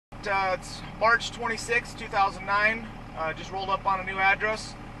it's March 26, 2009. Just rolled up on a new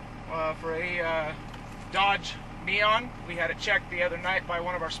address for a Dodge Neon. We had it checked the other night by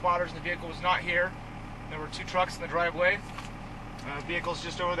one of our spotters, and the vehicle was not here. There were two trucks in the driveway. Vehicle's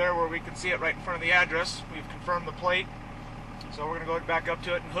just over there where we can see it right in front of the address. We've confirmed the plate, so we're going to go back up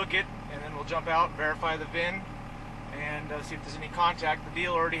to it and hook it, and then we'll jump out, verify the VIN, and see if there's any contact. The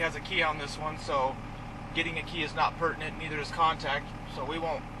dealer already has a key on this one, so getting a key is not pertinent, neither is contact, so we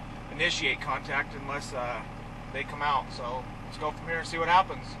won't initiate contact unless they come out. So let's go from here and see what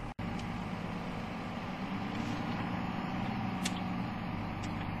happens.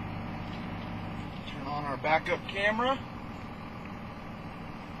 Turn on our backup camera.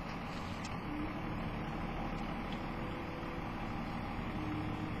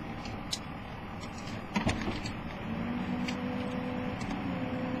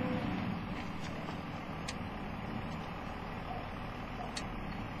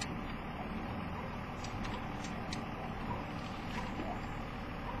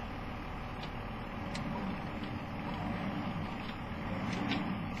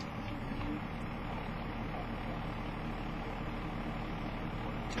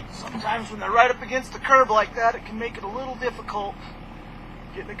 Sometimes when they're right up against the curb like that, it can make it a little difficult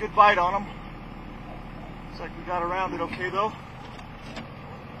getting a good bite on them. Looks like we got around it okay though.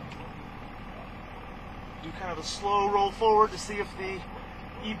 Do kind of a slow roll forward to see if the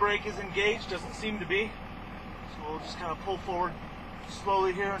e-brake is engaged. Doesn't seem to be. So we'll just kind of pull forward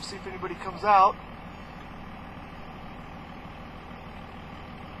slowly here and see if anybody comes out.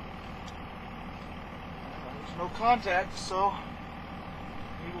 There's no contact, so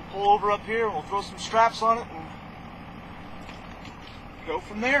we will pull over up here and we'll throw some straps on it and go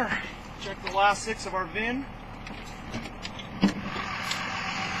from there. Check the last 6 of our VIN.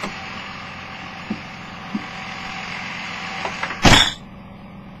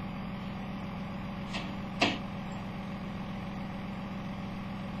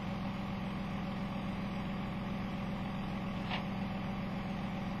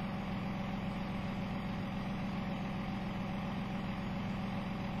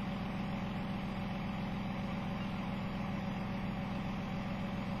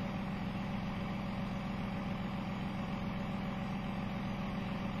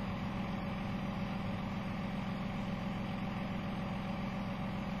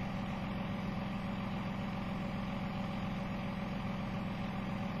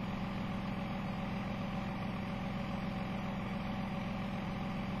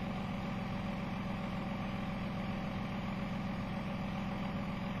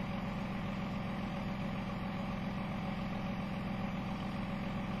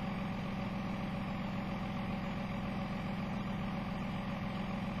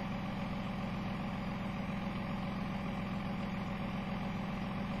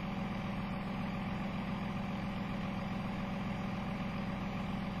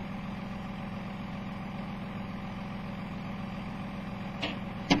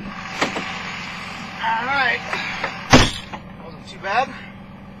 Alright, wasn't too bad.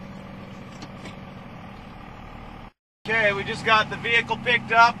 Okay, we just got the vehicle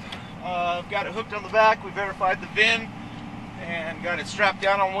picked up. Got it hooked on the back. We verified the VIN and got it strapped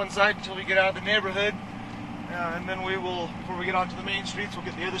down on one side until we get out of the neighborhood. And then we will, before we get onto the main streets, we'll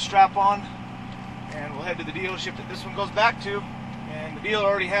get the other strap on and we'll head to the dealership that this one goes back to. And the dealer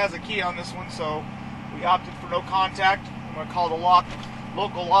already has a key on this one, so we opted for no contact. I'm going to call the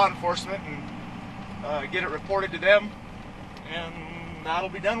local law enforcement and get it reported to them, and that'll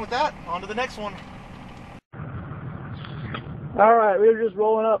be done with that. On to the next one. Alright, we were just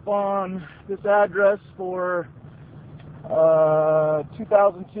rolling up on this address for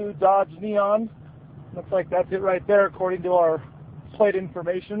 2002 Dodge Neon. Looks like that's it right there according to our plate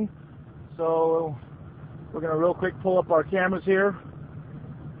information. So we're going to real quick pull up our cameras here,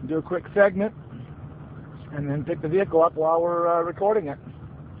 do a quick segment, and then pick the vehicle up while we're recording it.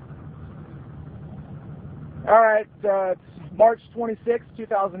 Alright, it's March 26,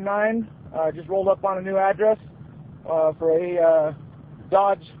 2009. Just rolled up on a new address for a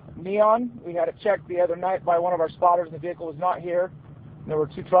Dodge Neon. We had it checked the other night by one of our spotters, and the vehicle was not here. There were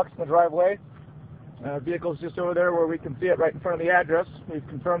two trucks in the driveway. Vehicle's just over there where we can see it right in front of the address. We've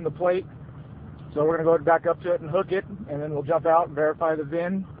confirmed the plate, so we're going to go back up to it and hook it, and then we'll jump out and verify the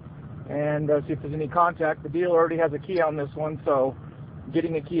VIN and see if there's any contact. The dealer already has a key on this one, so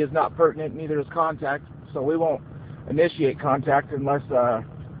getting a key is not pertinent, neither is contact. So we won't initiate contact unless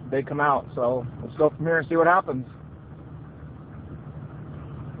they come out. So let's go from here and see what happens.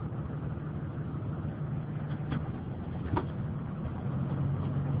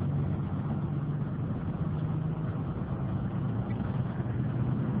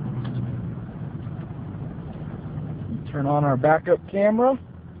 Turn on our backup camera.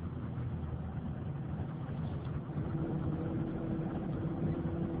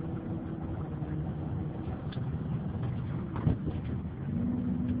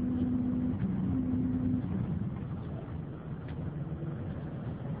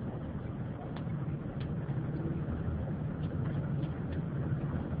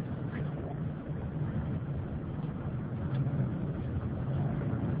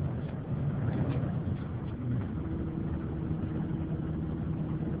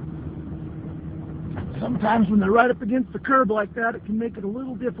 Sometimes when they're right up against the curb like that, it can make it a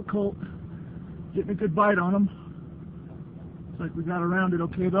little difficult getting a good bite on them. Looks like we got around it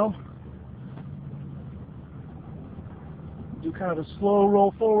okay though. Do kind of a slow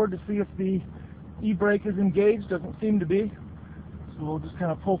roll forward to see if the e-brake is engaged. Doesn't seem to be. So we'll just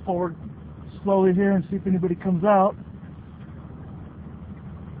kind of pull forward slowly here and see if anybody comes out.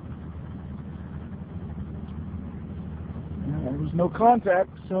 And there was no contact,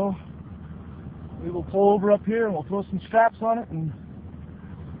 so we will pull over up here and we'll throw some straps on it and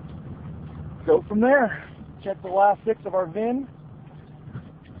go from there. Check the last 6 of our VIN.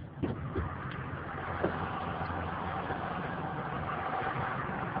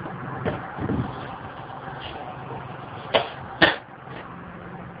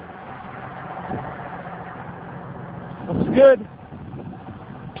 Looks good.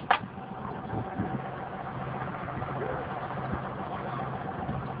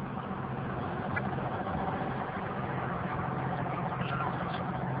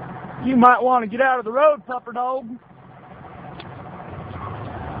 You might want to get out of the road, pupper dog.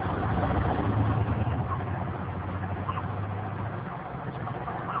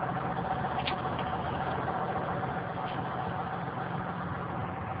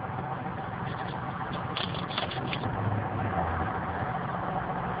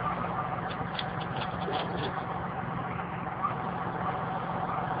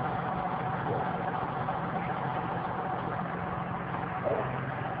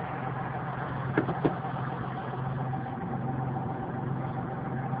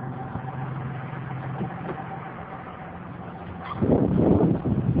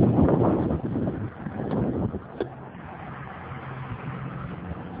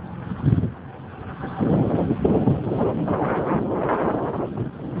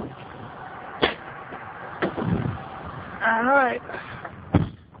 Alright,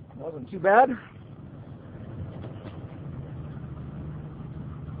 wasn't too bad.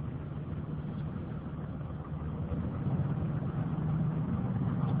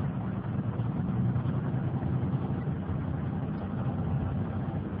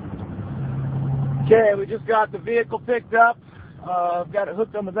 Okay, we just got the vehicle picked up. Got it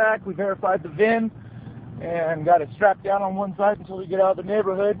hooked on the back. We verified the VIN and got it strapped down on one side until we get out of the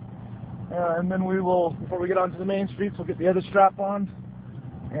neighborhood. And then we will, before we get onto the main streets, we'll get the other strap on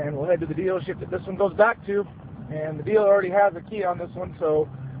and we'll head to the dealership that this one goes back to. And the dealer already has a key on this one, so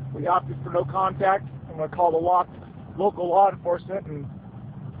we opted for no contact. I'm going to call the local law enforcement and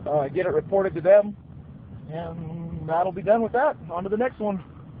get it reported to them. And that'll be done with that. On to the next one.